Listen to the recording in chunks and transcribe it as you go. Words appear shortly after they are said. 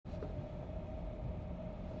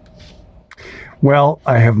Well,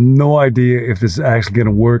 I have no idea if this is actually going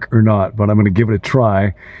to work or not, but I'm going to give it a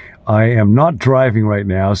try. I am not driving right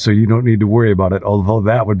now, so you don't need to worry about it, although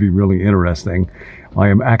that would be really interesting. I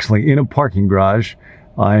am actually in a parking garage.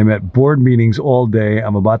 I am at board meetings all day.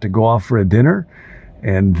 I'm about to go off for a dinner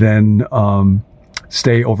and then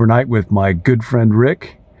stay overnight with my good friend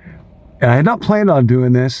Rick. And I had not planned on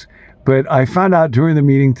doing this, but I found out during the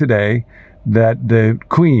meeting today that the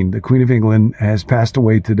Queen of England, has passed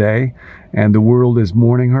away today, and the world is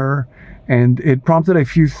mourning her. And it prompted a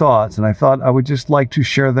few thoughts, and I thought I would just like to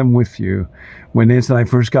share them with you. When Nancy and I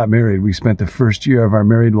first got married, we spent the first year of our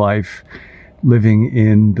married life living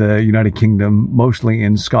in the United Kingdom, mostly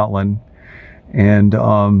in Scotland.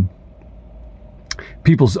 And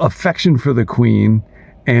people's affection for the Queen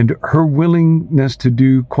and her willingness to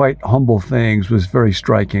do quite humble things was very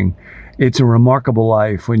striking. It's a remarkable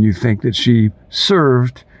life when you think that she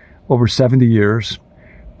served over 70 years,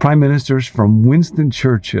 prime ministers from Winston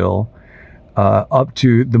Churchill up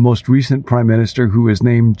to the most recent prime minister who was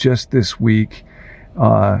named just this week.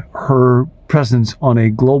 Her presence on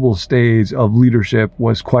a global stage of leadership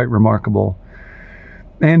was quite remarkable.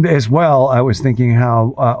 And as well, I was thinking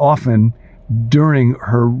how often during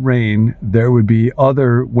her reign, there would be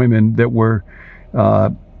other women that were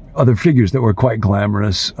other figures that were quite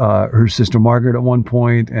glamorous. Her sister Margaret at one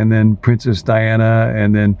point, and then Princess Diana,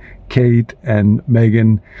 and then Kate and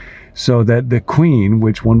Meghan. So that the Queen,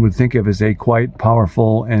 which one would think of as a quite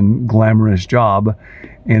powerful and glamorous job,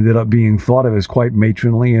 ended up being thought of as quite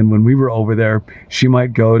matronly. And when we were over there, she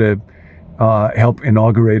might go to help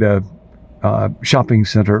inaugurate a shopping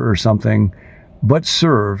center or something, but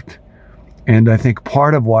served. And I think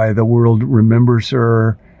part of why the world remembers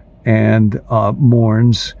her and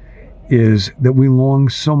mourns is that we long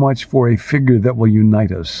so much for a figure that will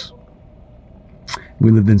unite us. We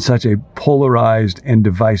lived in such a polarized and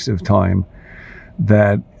divisive time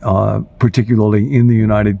that, particularly in the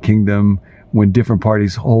United Kingdom, when different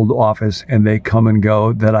parties hold office and they come and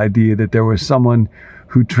go, that idea that there was someone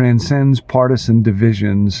who transcends partisan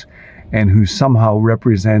divisions and who somehow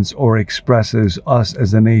represents or expresses us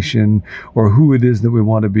as a nation, or who it is that we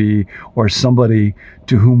want to be, or somebody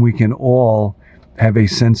to whom we can all have a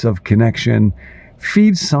sense of connection,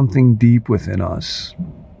 feeds something deep within us.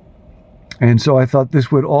 And so I thought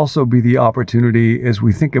this would also be the opportunity, as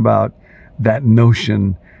we think about that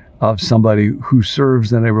notion of somebody who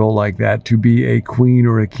serves in a role like that, to be a queen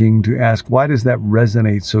or a king, to ask, why does that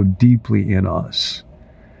resonate so deeply in us?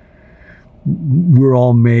 We're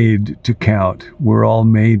all made to count. We're all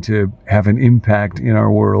made to have an impact in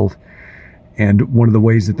our world. And one of the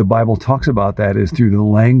ways that the Bible talks about that is through the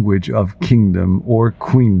language of kingdom or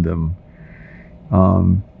queendom.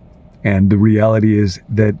 And the reality is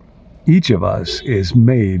that each of us is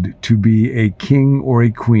made to be a king or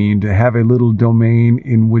a queen, to have a little domain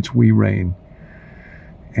in which we reign.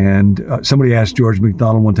 And somebody asked George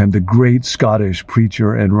MacDonald one time, the great Scottish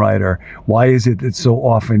preacher and writer, why is it that so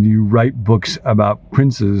often you write books about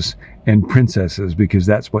princes and princesses? Because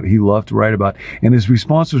that's what he loved to write about. And his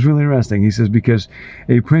response was really interesting. He says, because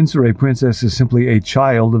a prince or a princess is simply a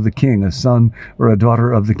child of the king, a son or a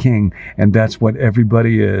daughter of the king. And that's what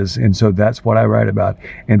everybody is. And so that's what I write about.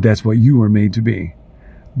 And that's what you were made to be.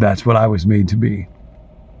 That's what I was made to be.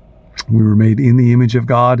 We were made in the image of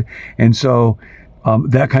God. And so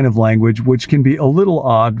that kind of language, which can be a little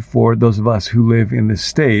odd for those of us who live in the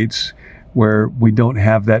States, where we don't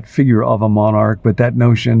have that figure of a monarch, but that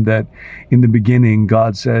notion that in the beginning,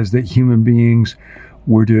 God says that human beings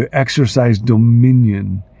were to exercise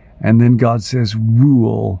dominion, and then God says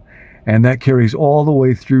rule. And that carries all the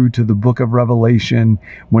way through to the book of Revelation,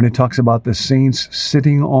 when it talks about the saints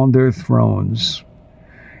sitting on their thrones.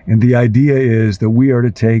 And the idea is that we are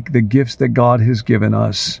to take the gifts that God has given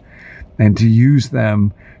us and to use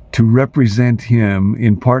them to represent Him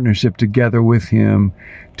in partnership together with Him,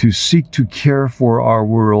 to seek to care for our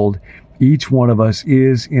world. Each one of us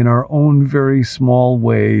is, in our own very small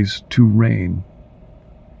ways, to reign.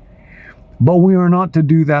 But we are not to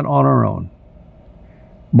do that on our own.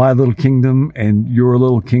 My little kingdom and your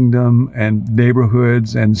little kingdom and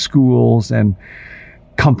neighborhoods and schools and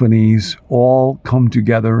companies all come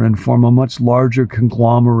together and form a much larger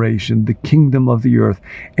conglomeration, the kingdom of the earth.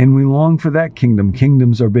 And we long for that kingdom.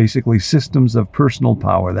 Kingdoms are basically systems of personal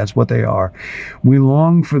power. That's what they are. We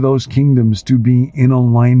long for those kingdoms to be in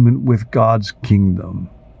alignment with God's kingdom.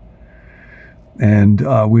 And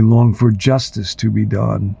we long for justice to be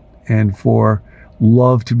done and for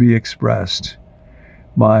love to be expressed.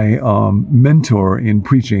 My mentor in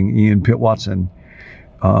preaching, Ian Pitt Watson,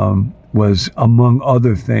 was, among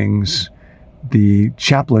other things, the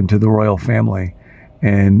chaplain to the royal family.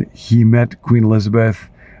 And he met Queen Elizabeth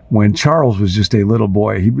when Charles was just a little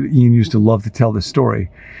boy. Ian used to love to tell this story.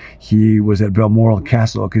 He was at Balmoral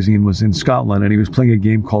Castle because Ian was in Scotland, and he was playing a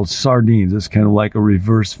game called Sardines. It's kind of like a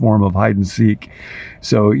reverse form of hide and seek.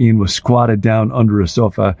 So Ian was squatted down under a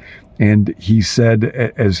sofa, and he said,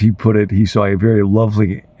 as he put it, he saw a very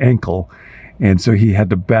lovely ankle. And so he had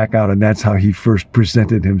to back out, and that's how he first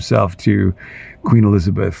presented himself to Queen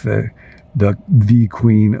Elizabeth, the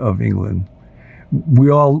Queen of England.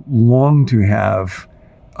 We all long to have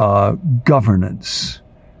governance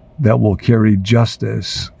that will carry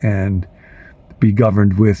justice and be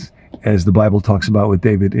governed with, as the Bible talks about with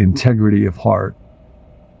David, integrity of heart.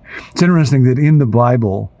 It's interesting that in the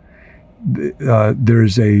Bible,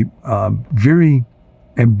 there's a very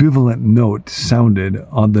ambivalent note sounded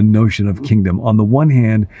on the notion of kingdom. On the one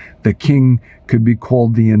hand, the king could be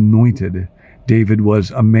called the anointed. David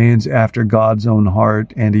was a man's after God's own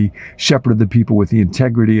heart, and he shepherded the people with the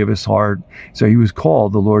integrity of his heart. So he was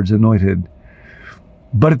called the Lord's anointed.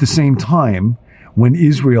 But at the same time, when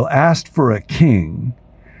Israel asked for a king,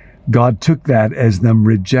 God took that as them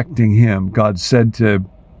rejecting him. God said to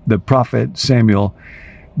the prophet Samuel,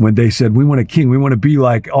 when they said, we want a king, we want to be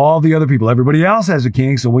like all the other people. Everybody else has a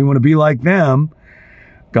king, so we want to be like them.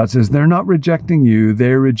 God says, they're not rejecting you,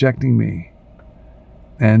 they're rejecting me.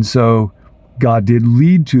 And so God did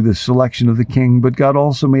lead to the selection of the king, but God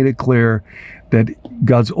also made it clear that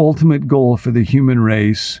God's ultimate goal for the human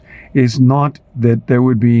race is not that there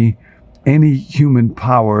would be any human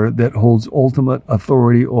power that holds ultimate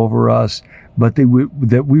authority over us, but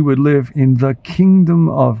that we would live in the kingdom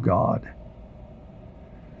of God.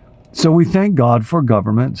 So we thank God for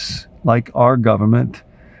governments like our government,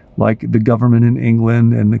 like the government in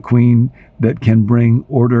England and the Queen, that can bring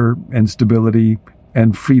order and stability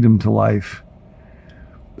and freedom to life.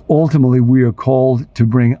 Ultimately, we are called to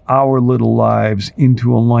bring our little lives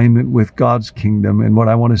into alignment with God's kingdom. And what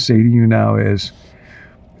I want to say to you now is,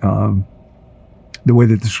 the way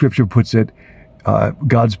that the scripture puts it,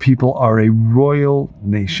 God's people are a royal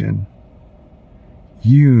nation.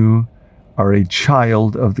 You are a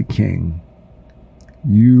child of the king.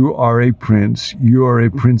 You are a prince. You are a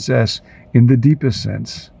princess in the deepest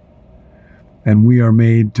sense. And we are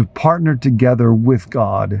made to partner together with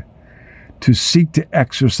God to seek to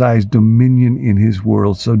exercise dominion in his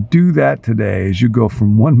world. So do that today as you go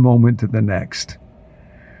from one moment to the next.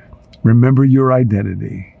 Remember your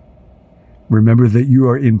identity. Remember that you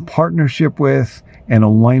are in partnership with and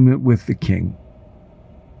alignment with the King.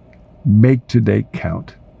 Make today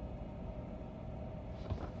count.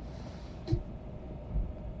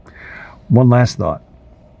 One last thought.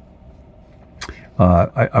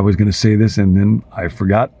 I was going to say this and then I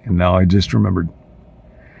forgot, and now I just remembered.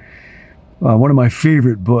 One of my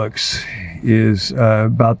favorite books is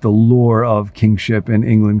about the lore of kingship in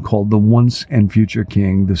England, called The Once and Future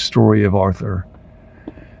King, The Story of Arthur.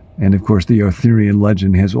 And of course, the Arthurian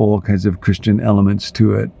legend has all kinds of Christian elements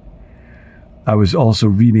to it. I was also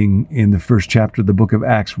reading in the first chapter of the book of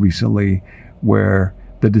Acts recently, where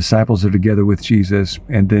the disciples are together with Jesus,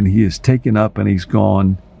 and then he is taken up and he's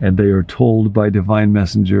gone, and they are told by divine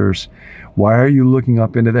messengers, "Why are you looking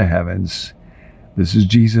up into the heavens? This is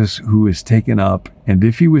Jesus who is taken up, and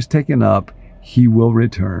if he was taken up, he will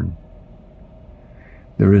return."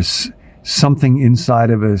 There is something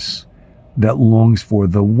inside of us that longs for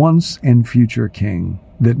the once and future King,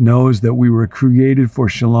 that knows that we were created for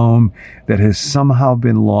shalom, that has somehow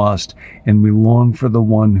been lost, and we long for the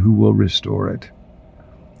one who will restore it.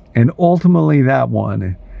 And ultimately, that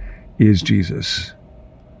one is Jesus.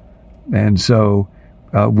 And so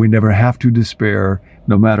we never have to despair,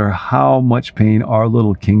 no matter how much pain our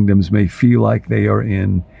little kingdoms may feel like they are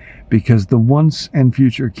in, because the once and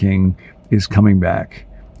future King is coming back,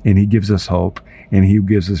 and he gives us hope, and he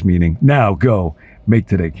gives us meaning. Now go, make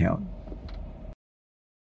today count.